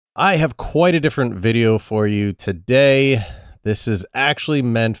I have quite a different video for you today. This is actually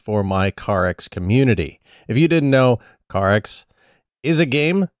meant for my CarX community. If you didn't know, CarX is a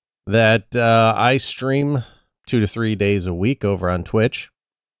game that I stream 2 to 3 days a week over on Twitch.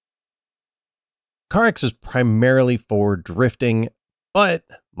 CarX is primarily for drifting, but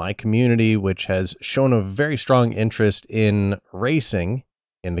my community, which has shown a very strong interest in racing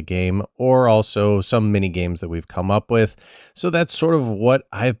in the game, or also some mini games that we've come up with. So that's sort of what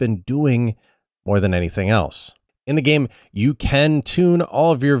I've been doing more than anything else. In the game, you can tune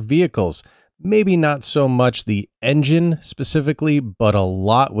all of your vehicles. Maybe not so much the engine specifically, but a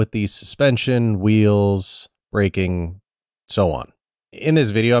lot with the suspension, wheels, braking, so on. In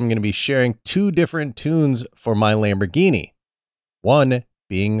this video, I'm going to be sharing 2 different tunes for my Lamborghini. One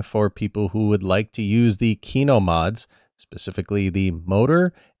being for people who would like to use the Kino mods, specifically the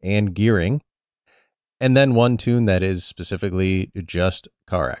motor and gearing, and then one tune that is specifically just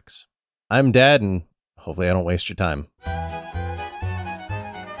CarX. I'm Dad, and hopefully I don't waste your time.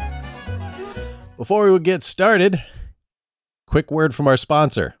 Before we get started, quick word from our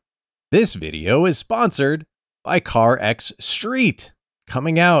sponsor. This video is sponsored by CarX Street,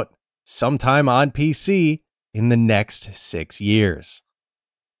 coming out sometime on PC in the next 6 years.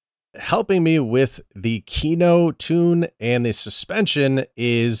 Helping me with the Kino tune and the suspension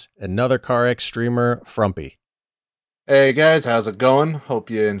is another CarX streamer, Frumpy. Hey guys, how's it going? Hope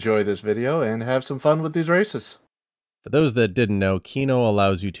you enjoy this video and have some fun with these races. For those that didn't know, Kino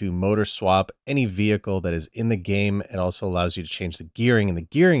allows you to motor swap any vehicle that is in the game. It also allows you to change the gearing, and the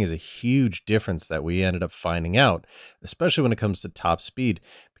gearing is a huge difference that we ended up finding out, especially when it comes to top speed,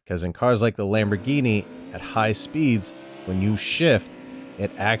 because in cars like the Lamborghini at high speeds, when you shift, it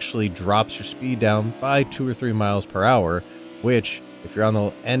actually drops your speed down by 2 or 3 miles per hour, which, if you're on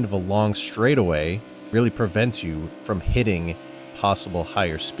the end of a long straightaway, really prevents you from hitting possible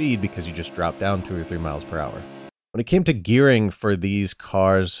higher speed because you just drop down 2 or 3 miles per hour. When it came to gearing for these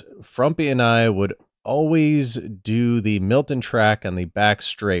cars, Frumpy and I would always do the Milton track on the back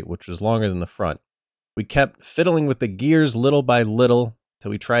straight, which was longer than the front. We kept fiddling with the gears little by little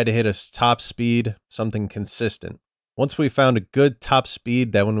till we tried to hit a top speed, something consistent. Once we found a good top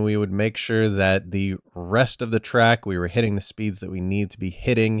speed, that when we would make sure that the rest of the track, we were hitting the speeds that we need to be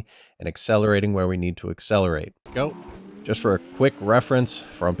hitting and accelerating where we need to accelerate. Go. Just for a quick reference,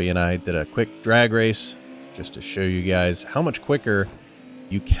 Frumpy and I did a quick drag race just to show you guys how much quicker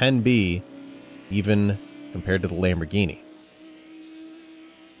you can be even compared to the Lamborghini.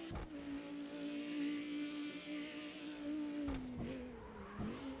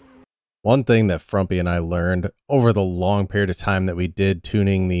 One thing that Frumpy and I learned over the long period of time that we did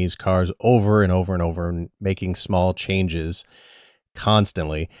tuning these cars over and over and over and making small changes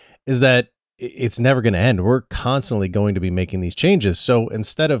constantly is that it's never going to end. We're constantly going to be making these changes. So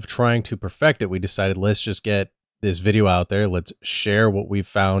instead of trying to perfect it, we decided let's just get this video out there. Let's share what we've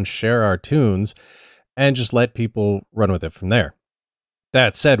found, share our tunes, and just let people run with it from there.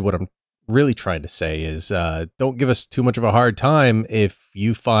 That said, what I'm really trying to say is don't give us too much of a hard time if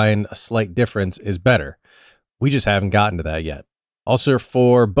you find a slight difference is better. We just haven't gotten to that yet. Also,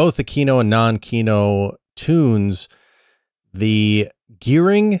 for both the Kino and non-Kino tunes, the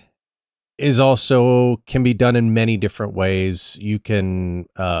gearing is also can be done in many different ways. You can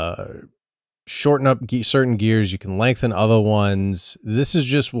shorten up certain gears. You can lengthen other ones. This is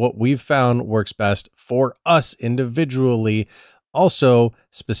just what we've found works best for us individually. Also,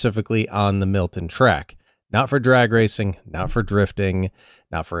 specifically on the Milton track, not for drag racing, not for drifting,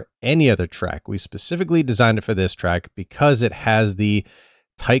 not for any other track. We specifically designed it for this track because it has the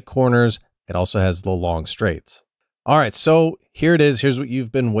tight corners. It also has the long straights. All right, so here it is. Here's what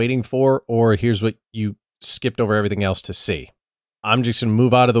you've been waiting for, or here's what you skipped over everything else to see. I'm just going to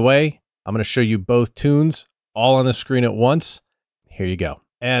move out of the way. I'm going to show you both tunes all on the screen at once. Here you go.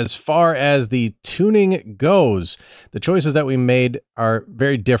 As far as the tuning goes, the choices that we made are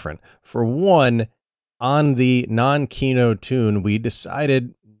very different. For one, on the non-Kino tune, we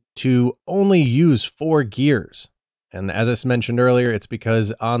decided to only use 4 gears. And as I mentioned earlier, it's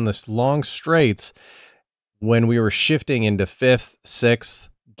because on this long straights, when we were shifting into 5th, 6th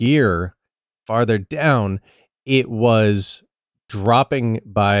gear farther down, it was dropping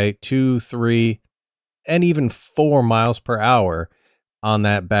by 2, 3, and even 4 miles per hour on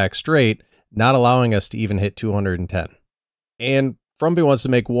that back straight, not allowing us to even hit 210. And Frumpy wants to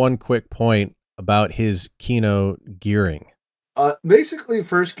make one quick point about his Kino gearing. Basically,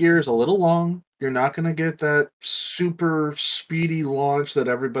 first gear is a little long. You're not going to get that super speedy launch that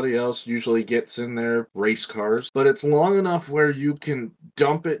everybody else usually gets in their race cars, but it's long enough where you can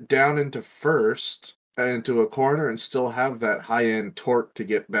dump it down into first into a corner and still have that high-end torque to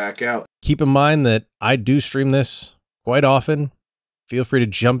get back out. Keep in mind that I do stream this quite often. Feel free to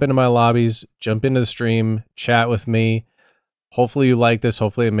jump into my lobbies, jump into the stream, chat with me. Hopefully you like this.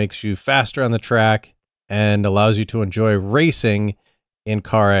 Hopefully it makes you faster on the track and allows you to enjoy racing in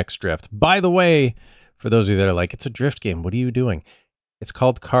CarX Drift. By the way, for those of you that are like, it's a drift game, what are you doing? It's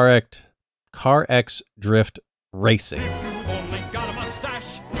called CarX Drift Racing.